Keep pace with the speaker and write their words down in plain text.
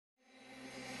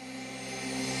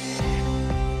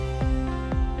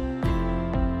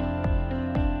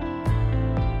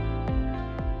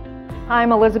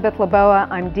I'm Elizabeth Loboa.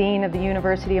 I'm Dean of the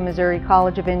University of Missouri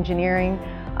College of Engineering.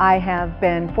 I have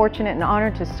been fortunate and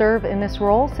honored to serve in this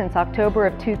role since October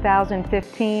of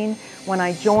 2015 when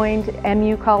I joined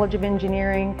MU College of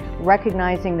Engineering,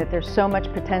 recognizing that there's so much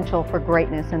potential for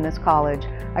greatness in this college.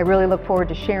 I really look forward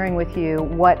to sharing with you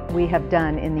what we have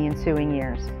done in the ensuing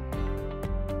years.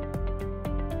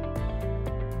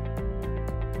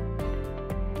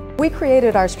 We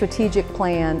created our strategic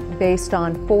plan based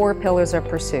on 4 pillars of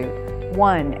pursuit.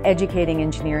 1, educating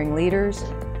engineering leaders.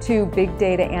 2, big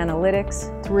data analytics.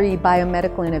 3,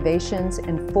 biomedical innovations.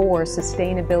 And 4,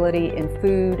 sustainability in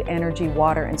food, energy,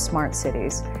 water, and smart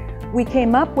cities. We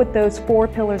came up with those 4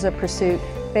 pillars of pursuit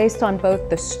based on both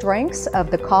the strengths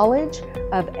of the college,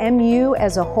 of MU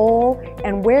as a whole,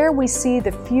 and where we see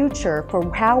the future for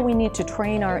how we need to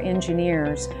train our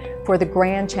engineers for the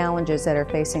grand challenges that are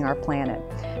facing our planet.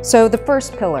 So the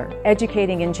first pillar,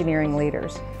 educating engineering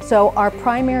leaders. So our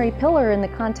primary pillar in the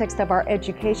context of our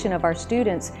education of our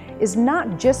students is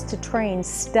not just to train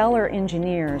stellar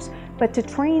engineers, but to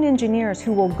train engineers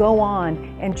who will go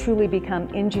on and truly become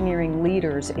engineering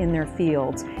leaders in their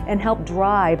fields and help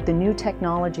drive the new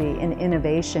technology and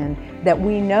innovation that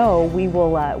we know we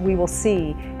will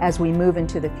see as we move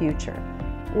into the future.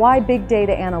 Why big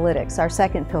data analytics, our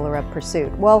second pillar of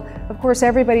pursuit? Well, of course,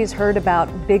 everybody's heard about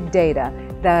big data,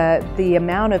 the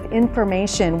amount of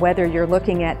information, whether you're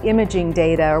looking at imaging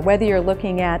data or whether you're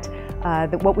looking at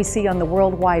what we see on the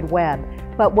World Wide Web.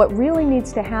 But what really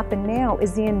needs to happen now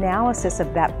is the analysis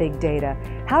of that big data.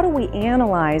 How do we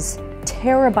analyze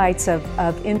terabytes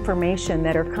of information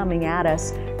that are coming at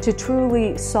us to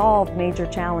truly solve major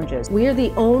challenges? We are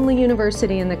the only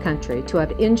university in the country to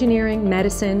have engineering,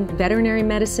 medicine, veterinary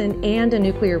medicine, and a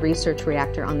nuclear research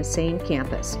reactor on the same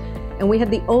campus. And we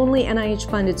have the only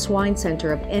NIH-funded swine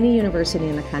center of any university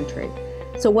in the country.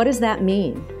 So what does that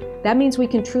mean? That means we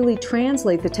can truly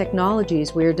translate the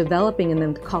technologies we are developing in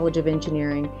the College of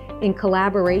Engineering in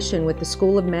collaboration with the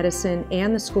School of Medicine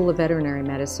and the School of Veterinary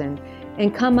Medicine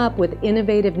and come up with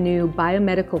innovative new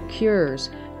biomedical cures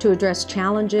to address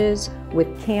challenges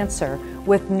with cancer,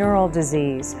 with neural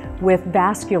disease, with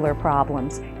vascular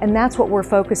problems. And that's what we're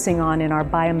focusing on in our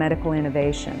biomedical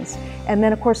innovations. And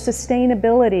then, of course,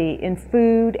 sustainability in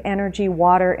food, energy,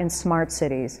 water, and smart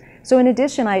cities. So in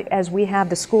addition, as we have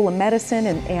the School of Medicine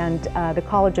and the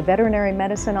College of Veterinary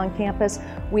Medicine on campus,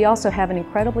 we also have an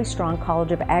incredibly strong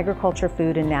College of Agriculture,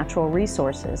 Food, and Natural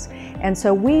Resources. And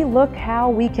so we look how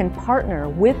we can partner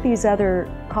with these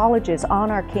other colleges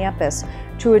on our campus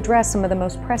to address some of the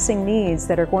most pressing needs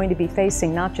that are going to be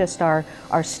facing not just our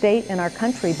state and our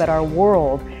country, but our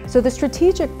world. So the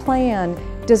strategic plan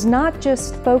does not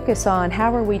just focus on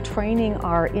how are we training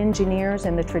our engineers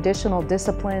in the traditional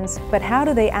disciplines, but how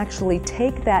do they actually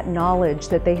take that knowledge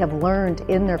that they have learned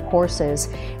in their courses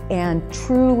and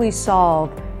truly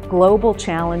solve global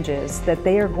challenges that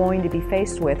they are going to be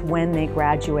faced with when they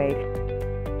graduate.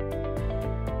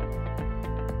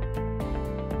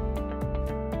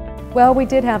 Well, we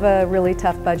did have a really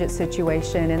tough budget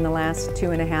situation in the last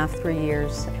 2.5, 3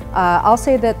 years. I'll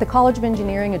say that the College of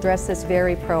Engineering addressed this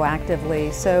very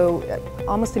proactively. So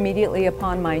almost immediately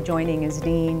upon my joining as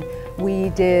Dean, we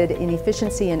did an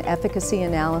efficiency and efficacy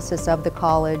analysis of the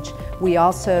college. We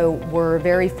also were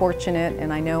very fortunate,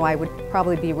 and I know I would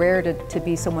probably be rare to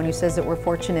be someone who says that we're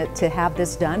fortunate to have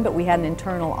this done, but we had an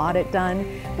internal audit done,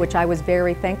 which I was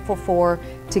very thankful for,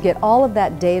 to get all of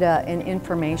that data and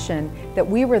information that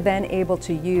we were then able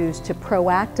to use to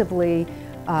proactively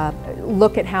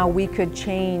look at how we could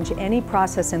change any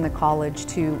process in the college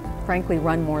to, frankly,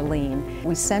 run more lean.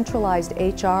 We centralized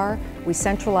HR, we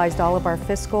centralized all of our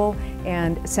fiscal,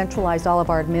 and centralized all of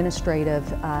our administrative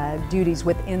duties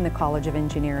within the College of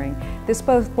Engineering. This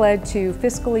both led to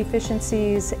fiscal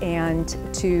efficiencies and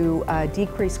to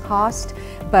decreased cost,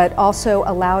 but also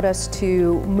allowed us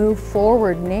to move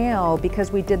forward now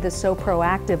because we did this so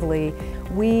proactively.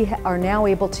 We are now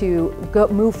able to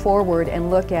move forward and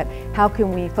look at how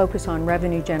can we focus on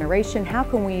revenue generation, how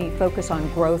can we focus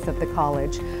on growth of the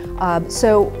college.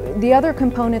 So the other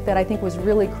component that I think was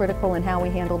really critical in how we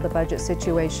handled the budget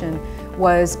situation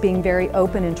was being very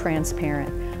open and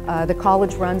transparent. The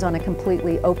college runs on a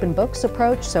completely open books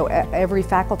approach, so every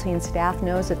faculty and staff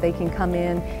knows that they can come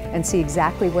in and see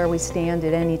exactly where we stand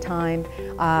at any time.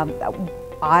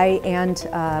 I and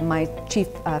my Chief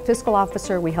Fiscal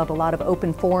Officer, we held a lot of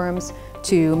open forums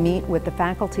to meet with the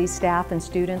faculty, staff, and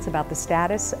students about the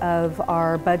status of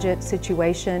our budget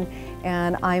situation.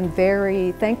 And I'm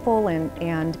very thankful,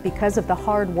 and because of the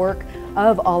hard work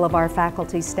of all of our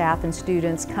faculty, staff, and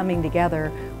students coming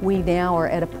together, we now are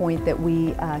at a point that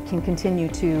we can continue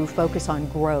to focus on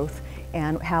growth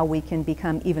and how we can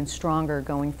become even stronger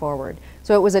going forward.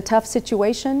 So it was a tough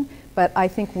situation, but I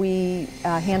think we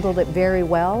handled it very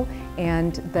well,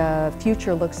 and the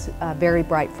future looks very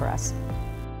bright for us.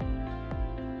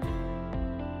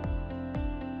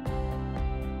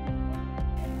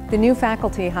 The new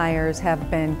faculty hires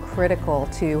have been critical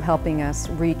to helping us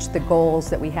reach the goals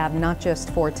that we have, not just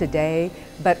for today,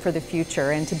 but for the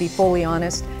future. And to be fully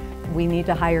honest, we need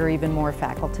to hire even more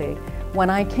faculty. When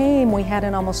I came, we had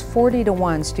an almost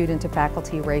 40-to-1 student to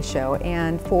faculty ratio,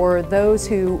 and for those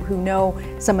who know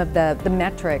some of the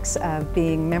metrics of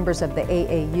being members of the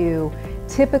AAU,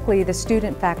 typically the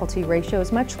student-faculty ratio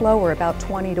is much lower, about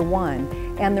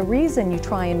 20-to-1. And the reason you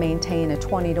try and maintain a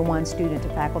 20-to-1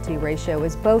 student-to-faculty ratio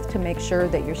is both to make sure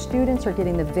that your students are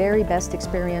getting the very best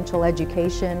experiential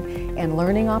education and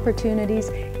learning opportunities,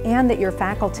 and that your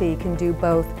faculty can do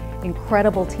both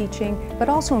incredible teaching, but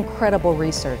also incredible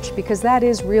research, because that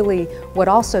is really what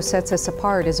also sets us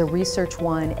apart as a Research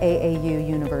One AAU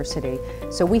university.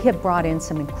 So we have brought in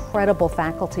some incredible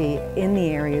faculty in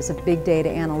the areas of big data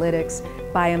analytics,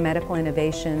 biomedical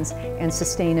innovations, and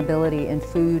sustainability in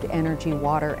food, energy,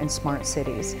 water, and smart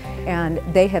cities. And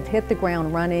they have hit the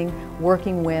ground running,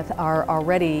 working with our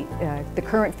already, the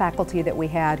current faculty that we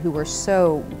had who were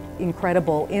so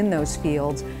incredible in those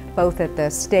fields, both at the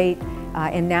state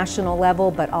and national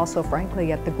level, but also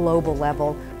frankly at the global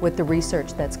level with the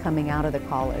research that's coming out of the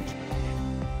college.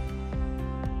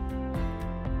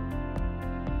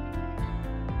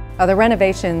 The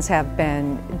renovations have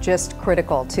been just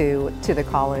critical to the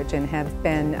college and have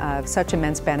been of such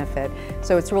immense benefit.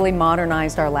 So it's really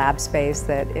modernized our lab space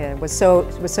that was so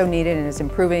needed, and is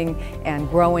improving and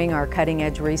growing our cutting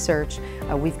edge research.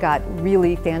 We've got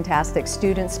really fantastic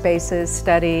student spaces,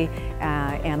 study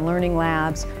and learning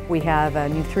labs. We have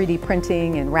new 3D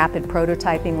printing and rapid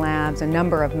prototyping labs, a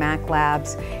number of Mac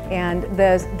labs, and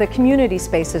the community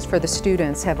spaces for the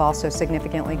students have also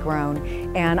significantly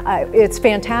grown. And it's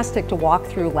fantastic to walk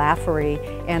through Laffery,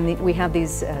 and we have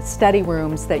these study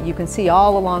rooms that you can see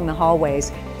all along the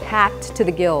hallways, packed to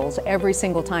the gills every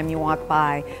single time you walk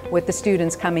by, with the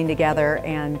students coming together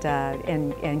and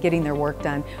getting their work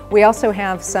done. We also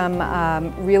have some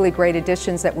really great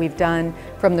additions that we've done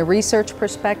from the research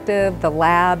perspective. The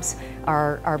labs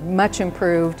are much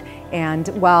improved, and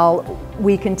while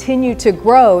we continue to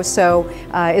grow, so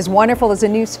as wonderful as a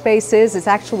new space is, it's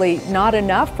actually not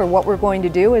enough for what we're going to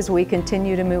do as we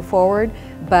continue to move forward,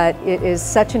 but it is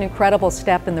such an incredible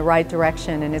step in the right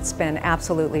direction, and it's been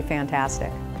absolutely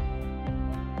fantastic.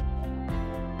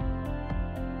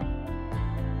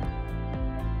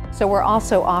 So we're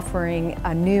also offering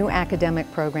a new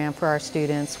academic program for our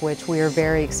students, which we are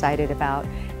very excited about.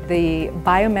 The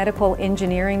Biomedical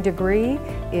Engineering degree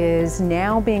is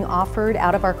now being offered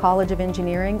out of our College of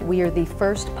Engineering. We are the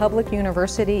first public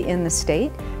university in the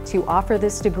state to offer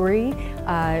this degree.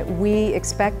 We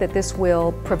expect that this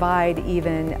will provide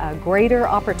even greater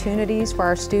opportunities for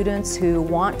our students who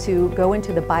want to go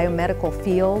into the biomedical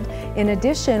field. In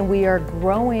addition, we are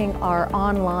growing our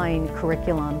online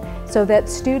curriculum so that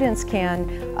students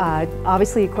can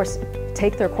obviously, of course,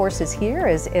 take their courses here,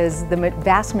 as the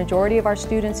vast majority of our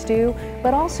students do,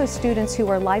 but also students who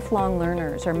are lifelong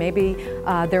learners, or maybe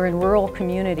they're in rural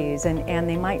communities and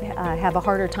they might have a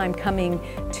harder time coming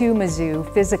to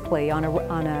Mizzou physically on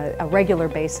a regular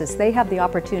basis. They have the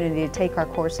opportunity to take our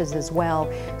courses as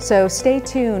well. So stay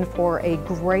tuned for a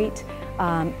great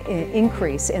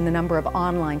increase in the number of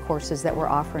online courses that we're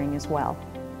offering as well.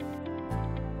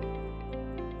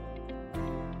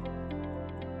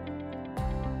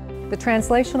 The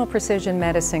Translational Precision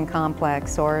Medicine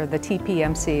Complex, or the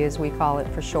TPMC as we call it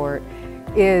for short,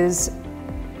 is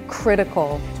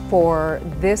critical for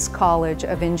this College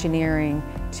of Engineering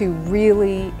to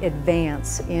really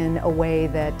advance in a way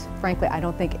that, frankly, I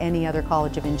don't think any other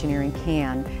College of Engineering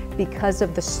can, because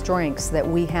of the strengths that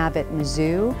we have at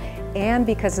Mizzou and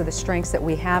because of the strengths that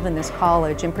we have in this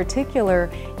college, in particular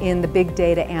in the big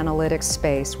data analytics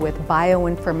space with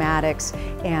bioinformatics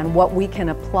and what we can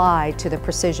apply to the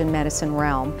precision medicine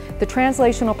realm. The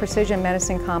Translational Precision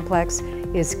Medicine Complex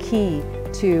is key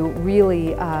to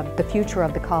really the future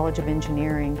of the College of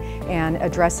Engineering, and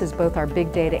addresses both our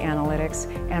big data analytics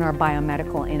and our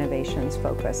biomedical innovations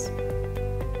focus.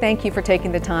 Thank you for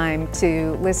taking the time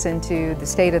to listen to the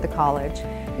state of the college.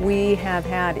 We have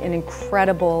had an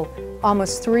incredible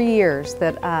almost 3 years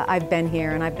that I've been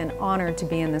here, and I've been honored to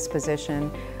be in this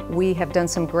position. We have done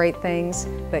some great things,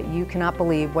 but you cannot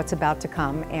believe what's about to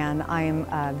come, and I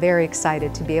am very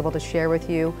excited to be able to share with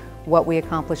you what we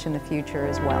accomplish in the future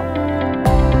as well.